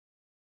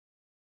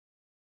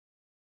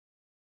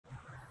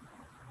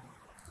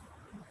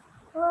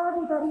Hello,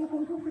 everybody.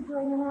 Thank you for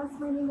joining us.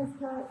 My name is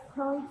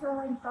Kelly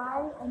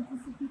Frye. I'm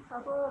PCP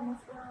Trouble and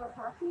Mr.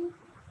 Apache.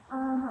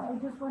 I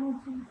just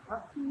wanted to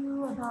talk to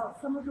you about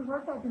some of the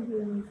work I've been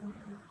doing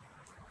recently.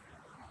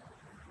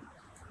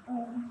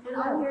 And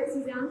I'm here at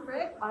Suzanne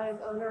Frick. I'm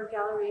owner of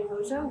Gallery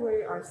Hózhó.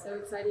 We are so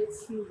excited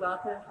to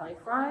welcome Kelly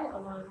Frye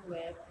along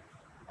with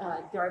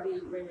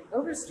Darby Raymond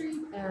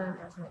Overstreet and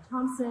Antoinette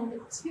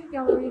Thompson to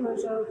Gallery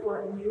Hózhó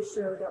for a new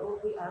show that will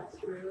be up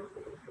through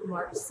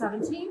March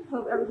 17th.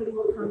 Hope everybody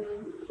will come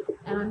in.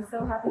 And I'm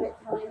so happy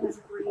that Kelly has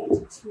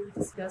agreed to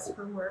discuss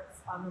her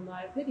works on the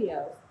live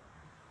video.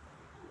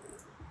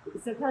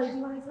 So Kelly, do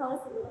you want to tell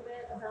us a little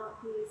bit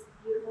about these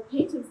beautiful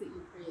paintings that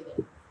you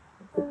created?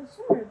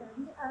 Sure,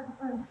 Debbie.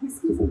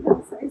 Excuse me,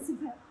 I'm sorry,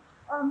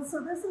 Suzanne.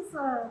 So this is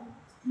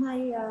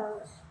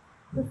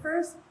the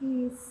first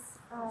piece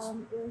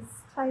is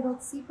titled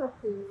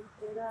Sipapu.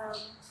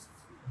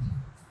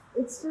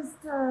 It's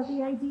just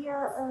the idea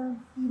of,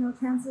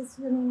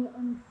 transitioning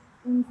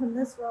in from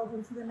this world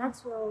into the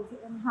next world,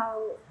 and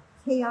how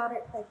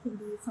chaotic that can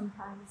be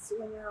sometimes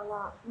when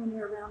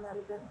you're around that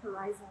event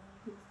horizon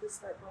and things just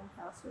start going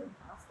faster and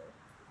faster.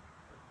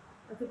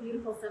 That's a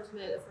beautiful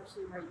sentiment,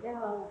 especially right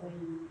now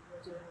when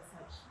we're doing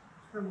such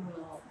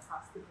turmoil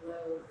across the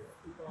globe with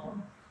people.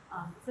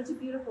 Such a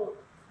beautiful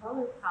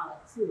color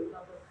palette too. I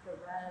love the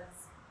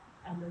reds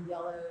and the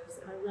yellows,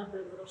 and I love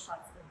the little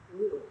shots of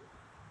blue.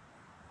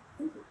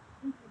 Thank you.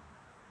 Thank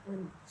you.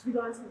 And should we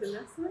go on to the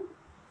next one?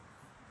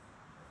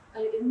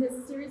 In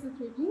this series of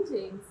 3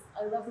 paintings,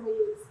 I love the way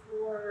you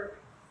explore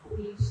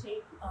the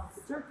shape of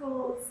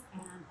circles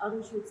and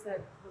other shapes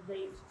that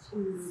relate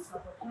to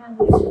Pueblo Canyon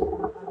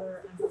and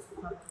other ancestral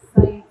Pueblo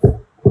sites,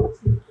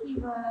 to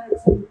Kiva,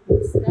 to the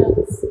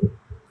steps.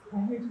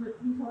 And here,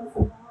 can you tell us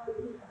more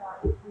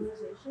about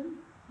polarization?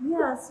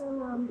 Yeah, so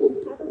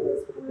part of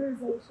this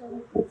polarization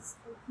is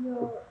I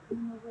feel,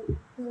 with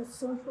the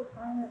social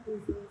climate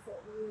these days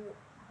that we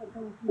have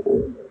been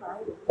completely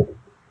divided.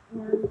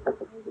 And I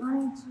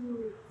wanted to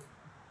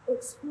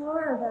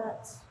explore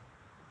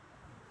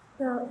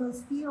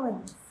those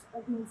feelings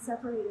of being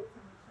separated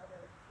from each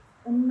other,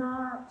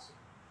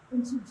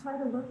 and to try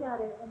to look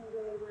at it in a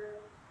way where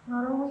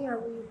not only are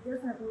we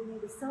different, but we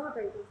need to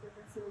celebrate those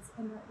differences,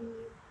 and that we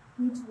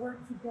need to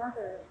work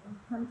together and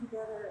come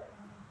together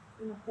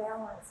in a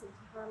balance and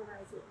to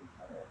harmonize with each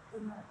other.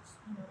 And that,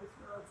 this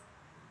world,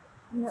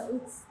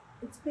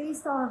 it's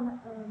based on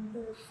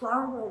the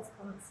flower world's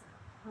concept,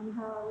 on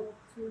how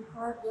through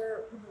hard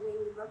work and the way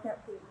we look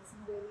at things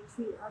and the way we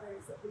treat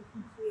others, that we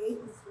can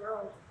create this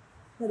world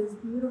that is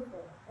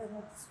beautiful and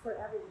it's for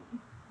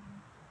everyone.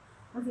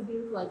 That's a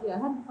beautiful idea. I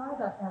hadn't thought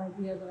about that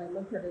idea when I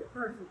looked at it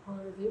first with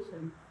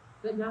polarization,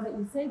 but now that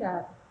you say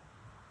that,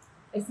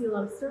 I see a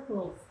lot of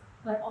circles,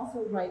 but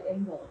also right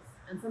angles,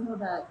 and somehow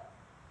that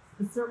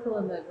the circle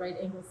and the right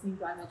angle seem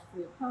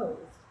diametrically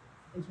opposed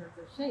in terms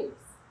of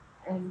shapes,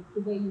 and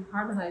the way you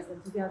harmonize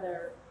them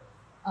together.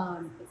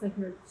 It's like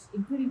you're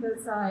including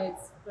both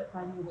sides, but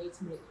finding a way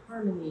to make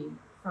harmony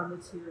from the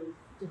 2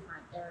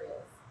 different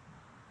areas.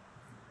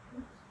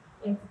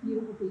 It's a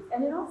beautiful piece.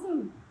 And it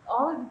also,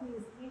 all of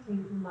these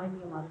paintings remind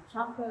me a lot of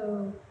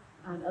Chaco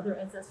and other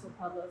ancestral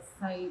Pueblo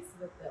sites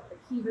with the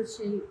kiva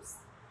shapes.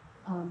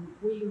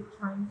 Were you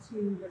trying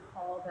to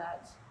recall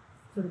that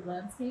sort of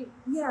landscape?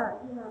 Yeah,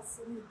 yes.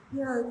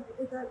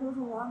 That goes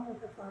along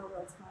with the flower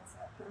world's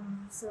concept.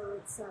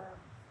 So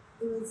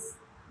it was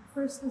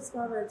first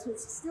discovered, so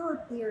it's still a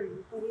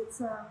theory, but it's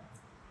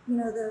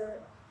the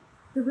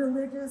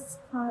religious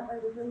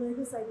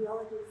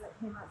ideologies that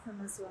came out from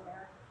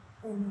Mesoamerica,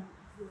 and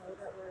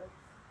that were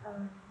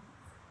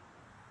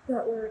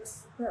what's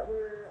the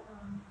word?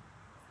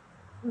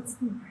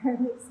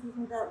 Excuse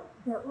me, that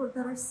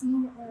are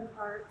seen in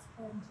art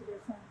and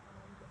tradition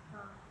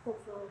and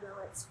cultural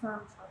relics from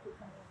Chaco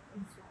Canyon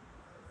and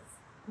surrounding areas.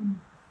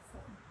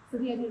 So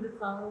the idea of the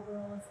flower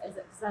world, does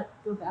that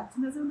go back to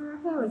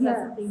Mesoamerica, or is Yes.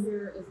 that something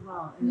here as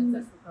well in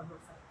ancestral Pueblo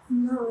sites?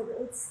 No,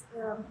 it's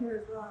here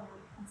as well in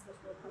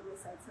ancestral Pueblo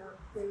sites.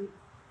 They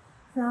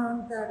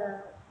found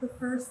that the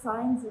first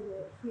signs of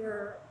it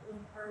here in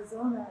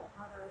Arizona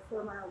on a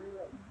 4-mile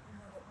relay, and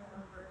then it went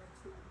over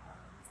to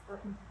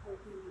up into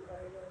Hopi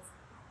areas.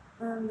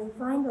 They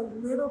find a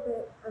little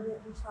bit of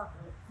it in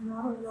Chaco,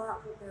 not a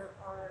lot, but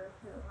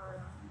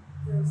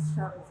there's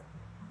shadows.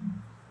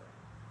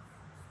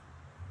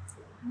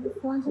 Let's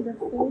go on to the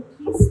 3rd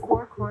piece,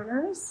 4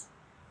 corners.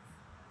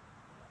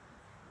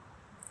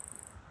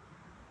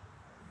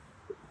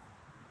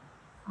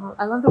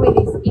 I love the way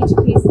each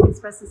piece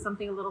expresses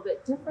something a little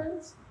bit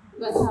different,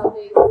 but how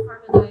they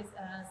harmonize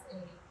as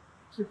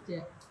a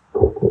triptych.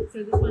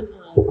 So this one,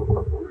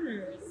 4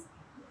 corners,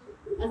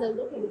 as I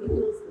look at it, it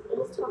feels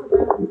almost top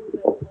around,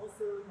 but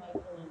also like a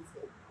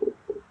landscape.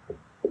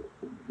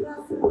 Yeah,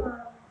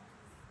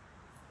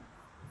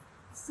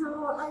 so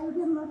I've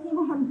been looking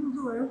on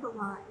Google Earth a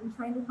lot and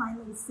trying to find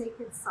these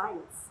sacred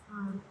sites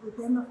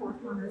within the Four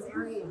Corners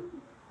area.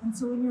 And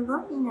so when you're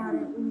looking at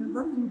it, when you're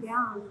looking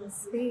down the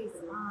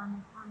space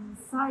on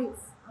these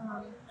sites,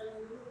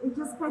 it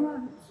just kind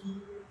of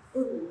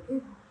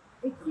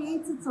it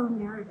creates its own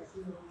narrative,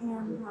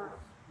 and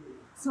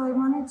so I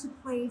wanted to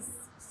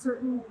place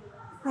certain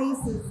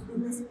places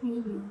in this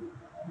painting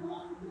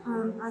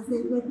as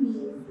they would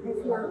be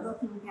if you're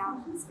looking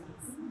down at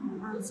space.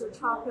 So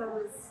Chaco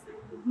is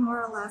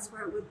more or less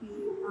where it would be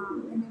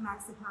in New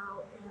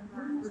Mexico,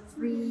 and the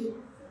three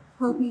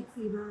Hopi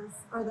Kivas,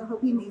 or the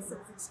Hopi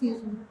Mesas,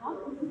 excuse me.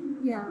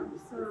 Yeah,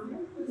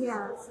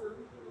 so,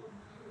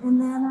 and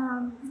then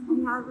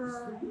we have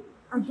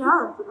a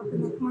dove up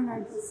in the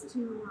corner just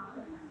to,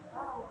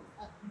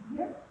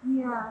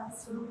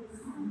 so,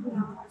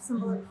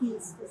 symbol of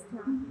peace. Just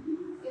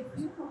it's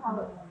beautiful how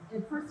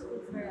at first it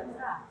looks very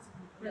abstract,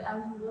 but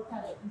as you look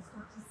at it, you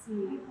start to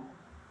see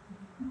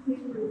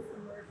pictures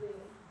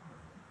emerging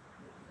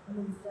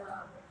and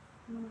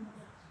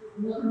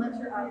you can let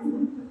your eyes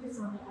focus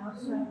on the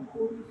abstract,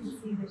 or you can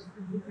see there's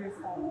coming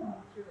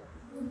through it.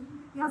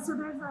 Yeah, so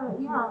there's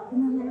and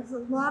then there's a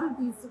lot of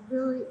these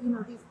really,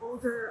 these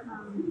older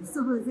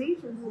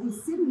civilizations, or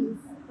these cities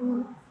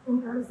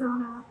in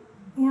Arizona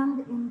and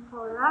in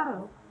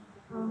Colorado,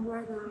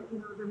 where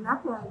the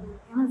Mecca,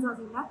 the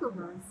Anasazi Mecca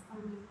was. I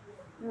mean,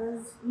 there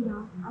was,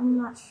 I'm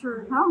not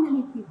sure how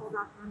many people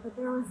back then, but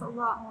there was a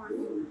lot more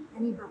than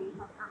anybody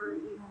had ever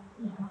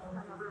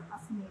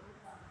estimated.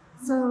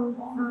 So,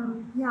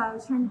 I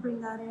was trying to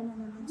bring that in, and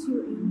then the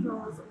two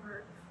angels,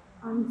 or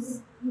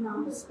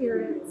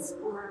spirits,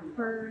 or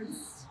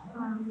birds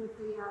with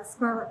the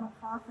scarlet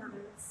macaw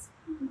feathers.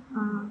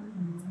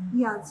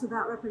 So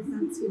that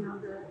represents,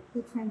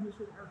 the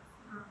transition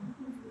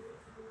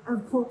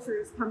of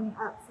cultures coming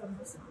up from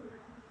the sun.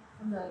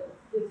 And the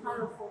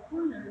title Four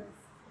Corners,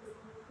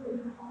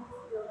 you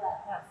feel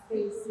that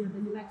space, the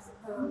New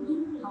Mexico,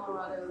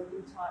 Colorado,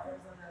 Utah,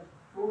 Arizona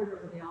border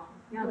where they all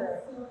come together.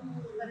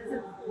 But is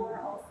it for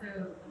also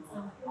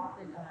some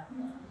often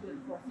the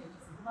four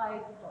stages of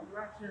life, the four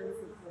directions,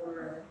 the four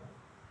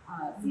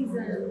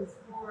seasons,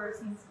 four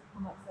seems to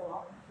come up so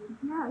often.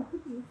 Yeah, it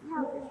could be.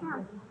 Yeah, for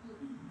sure.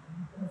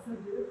 It's so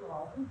beautiful.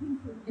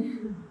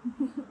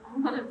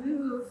 I'm going to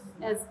move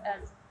as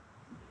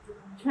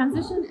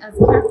transition as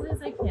carefully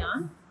as I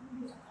can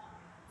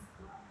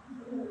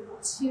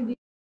to the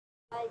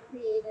I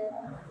created,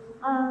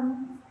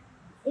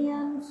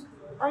 and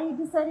I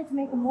decided to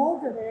make a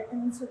mold of it,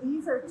 and so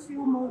these are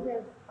two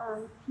molded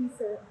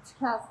pieces,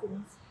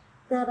 castings,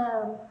 that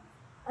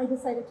I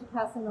decided to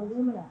cast in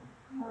aluminum.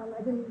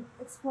 I've been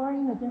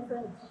exploring the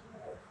different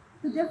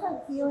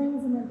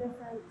feelings and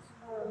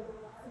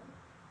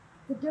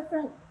the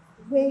different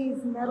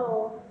ways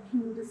metal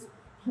can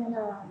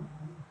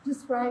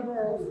describe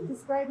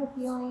a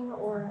feeling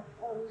or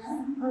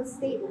a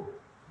statement.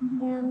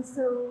 Mm-hmm. And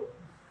so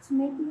to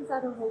make these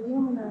out of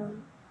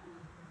aluminum,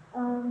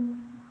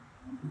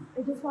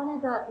 I just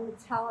wanted that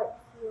metallic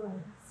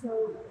feeling.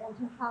 So, and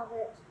to have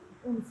it,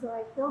 and so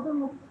I filled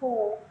them with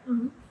coal.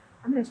 Mm-hmm.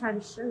 I'm going to try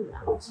to show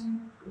that.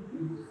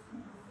 Mm-hmm.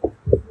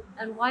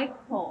 And why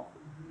coal?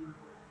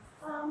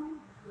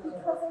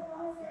 Because I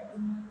wanted it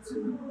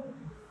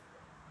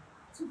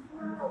to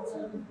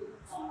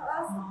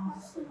ask a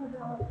question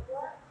about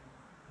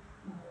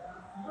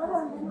what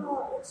our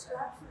mineral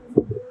extractions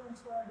do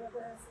into our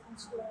rivers and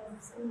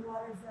streams and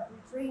waters that we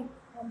drink,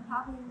 and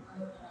having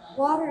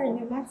water in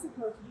New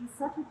Mexico to be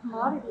such a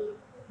commodity,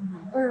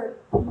 or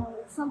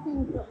it's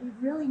something that we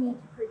really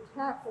need to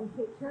protect and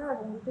take care of,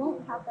 and we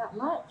don't have that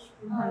much.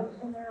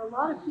 And there are a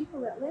lot of people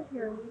that live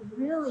here, and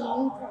we really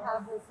need to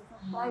have this as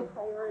a high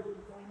priority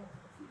going into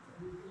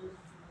the future.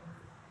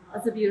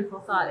 That's a beautiful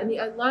thought, and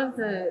I love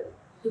the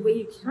way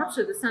you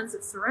capture the sense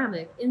of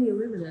ceramic in the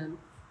aluminum,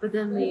 but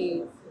then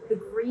the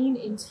green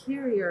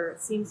interior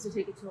seems to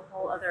take it to a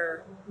whole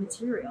other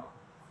material.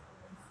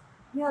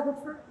 Yeah,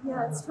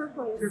 it's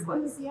turquoise.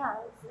 Turquoise.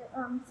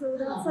 So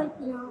that's like,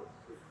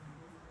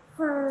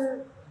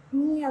 for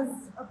me as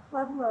a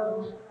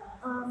Pueblo,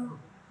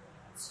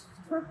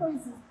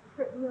 turquoise is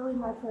really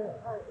much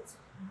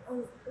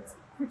it's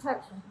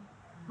protection.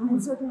 Mm-hmm.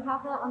 And so to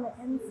have that on the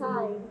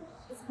inside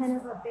is kind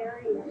of a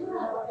barrier. It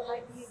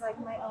might be like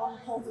my own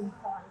holding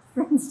pond,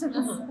 for instance.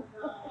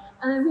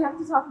 And then we have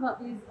to talk about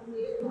these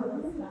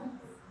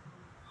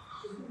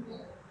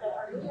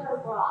that are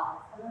broad.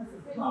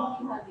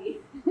 Heavy.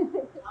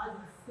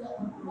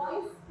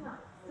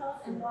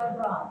 And why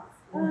broad?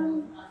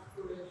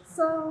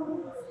 So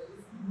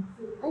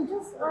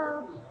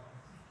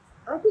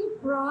I think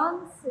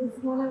bronze is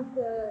one of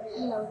the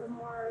the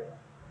more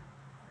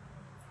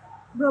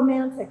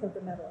romantic of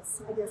the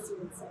metals, I guess you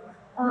would say.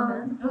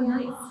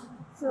 Nice.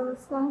 So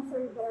skunks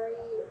are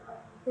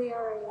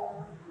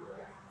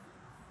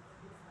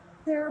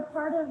they're a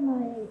part of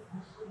my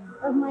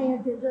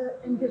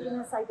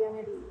indigenous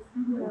identity.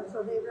 Mm-hmm.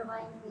 So they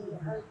remind me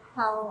of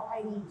how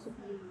I need to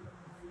be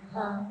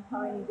centered, how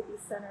I need to be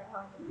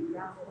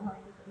grounded, how I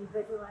need to be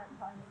vigilant,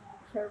 how I need to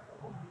be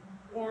careful,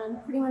 and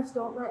pretty much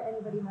don't let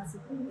anybody mess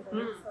with me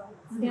either. So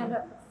stand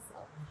up for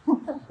myself.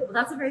 Well,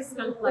 that's a very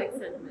skunk-like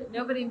sentiment.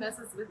 Nobody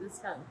messes with the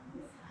skunk.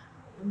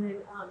 And then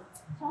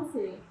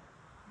Chelsea,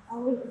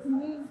 we can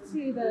move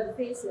to the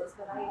faces,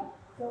 but I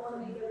don't want to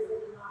make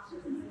everybody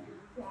nauseous in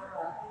the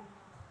camera.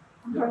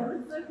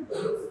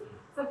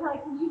 So Kelly,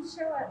 can you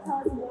tell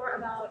us more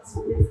about this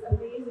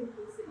amazing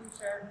piece that you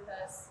shared with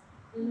us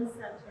in the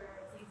center?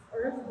 These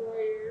earth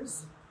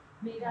warriors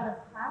made out of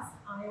cast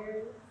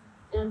iron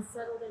and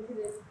settled into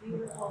this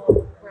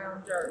beautiful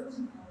brown dirt.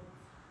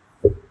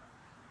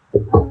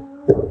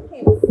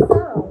 Okay,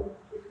 so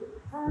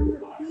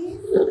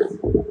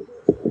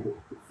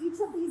each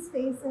of these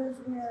faces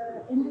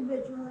were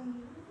individually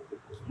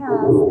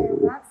cast. They're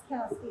wax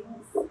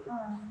castings.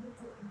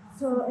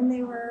 And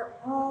they were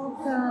all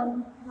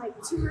done like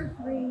 2 or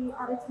 3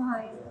 at a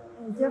time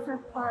in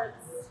different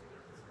parts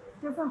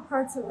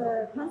of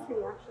the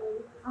country,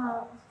 actually.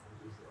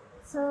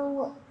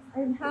 So I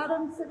had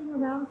them sitting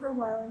around for a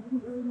while and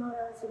didn't really know what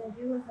I was going to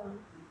do with them.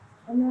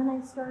 And then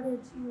I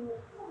started to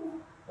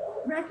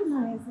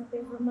recognize that they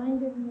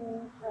reminded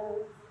me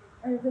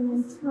of an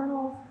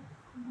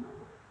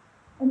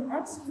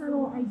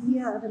external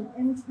idea of an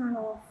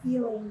internal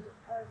feeling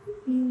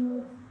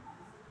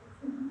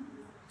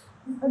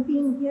of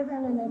being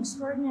given an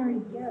extraordinary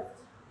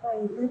gift by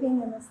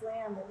living in this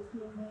land and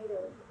being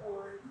native,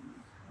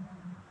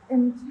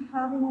 and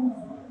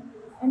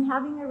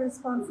having a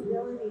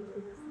responsibility to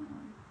this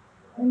land,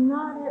 and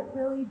not it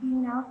really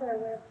being out there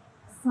with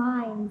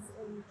signs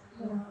and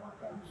and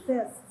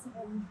fists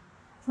and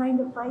trying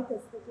to fight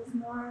this, but just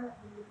more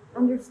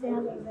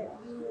understanding that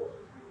you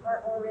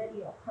are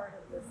already a part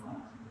of this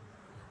land.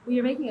 We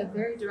are making a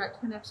very direct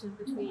connection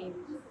between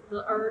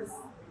the earth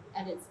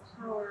and its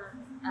power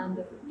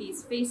and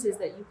these faces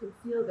that you can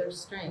feel their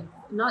strength,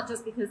 not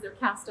just because they're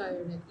cast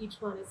iron and each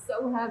one is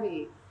so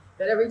heavy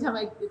that every time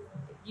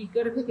you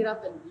go to pick it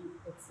up and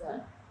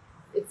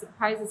it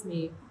surprises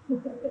me.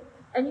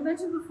 And you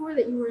mentioned before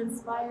that you were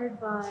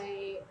inspired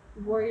by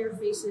warrior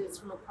faces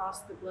from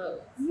across the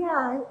globe.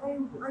 Yeah, I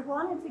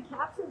wanted to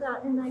capture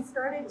that, and I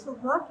started to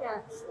look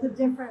at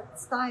the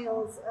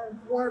styles of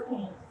war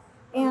paint,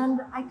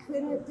 and I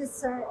couldn't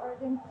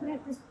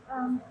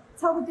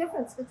tell the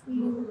difference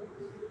between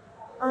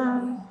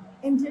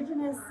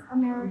indigenous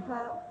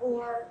America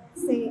or,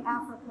 say,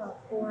 Africa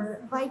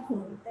or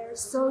Viking. They're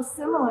so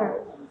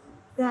similar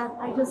that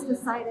I just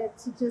decided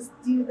to just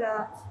do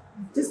them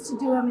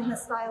in the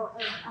style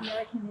of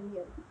American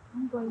Indian.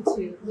 I'm going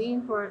to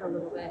lean forward a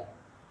little bit.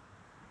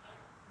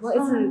 Well,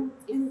 and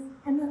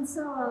then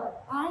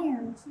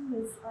iron too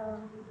is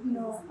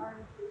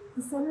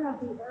the center of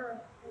the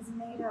earth is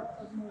made up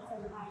of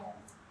molten iron,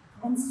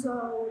 and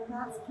so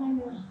that's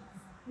kind of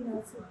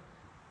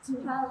to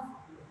have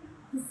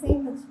the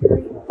same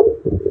material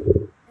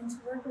and to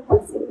work with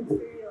that same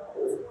material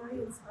is very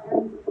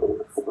inspiring.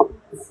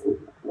 That's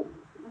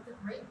a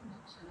great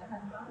connection. I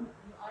had found the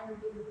iron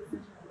being the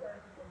center of the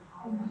earth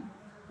and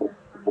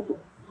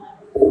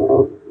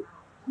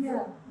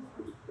yeah.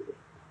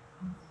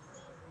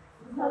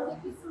 Well,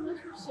 thank you so much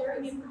for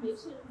sharing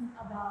information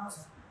about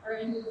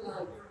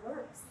your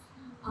works.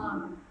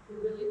 We're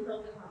really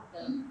thrilled to have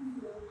them.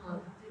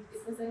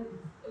 Is there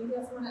anything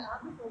else you want to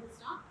add before we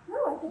stop? No,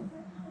 I think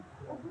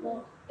well,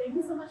 thank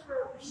you so much for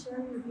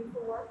sharing your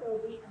beautiful work. It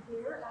will be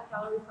here at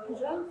Gallery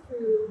Hózhó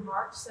through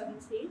March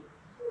 17th.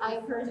 I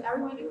encourage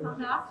everyone to come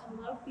back and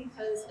look,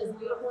 because as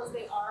beautiful as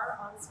they are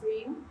on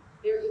screen,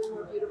 they're even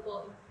more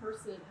beautiful in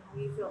person, and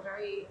we feel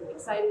very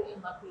excited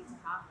and lucky to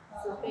have them.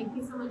 So thank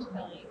you so much,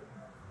 Kelly.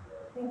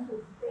 Thank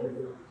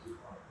you.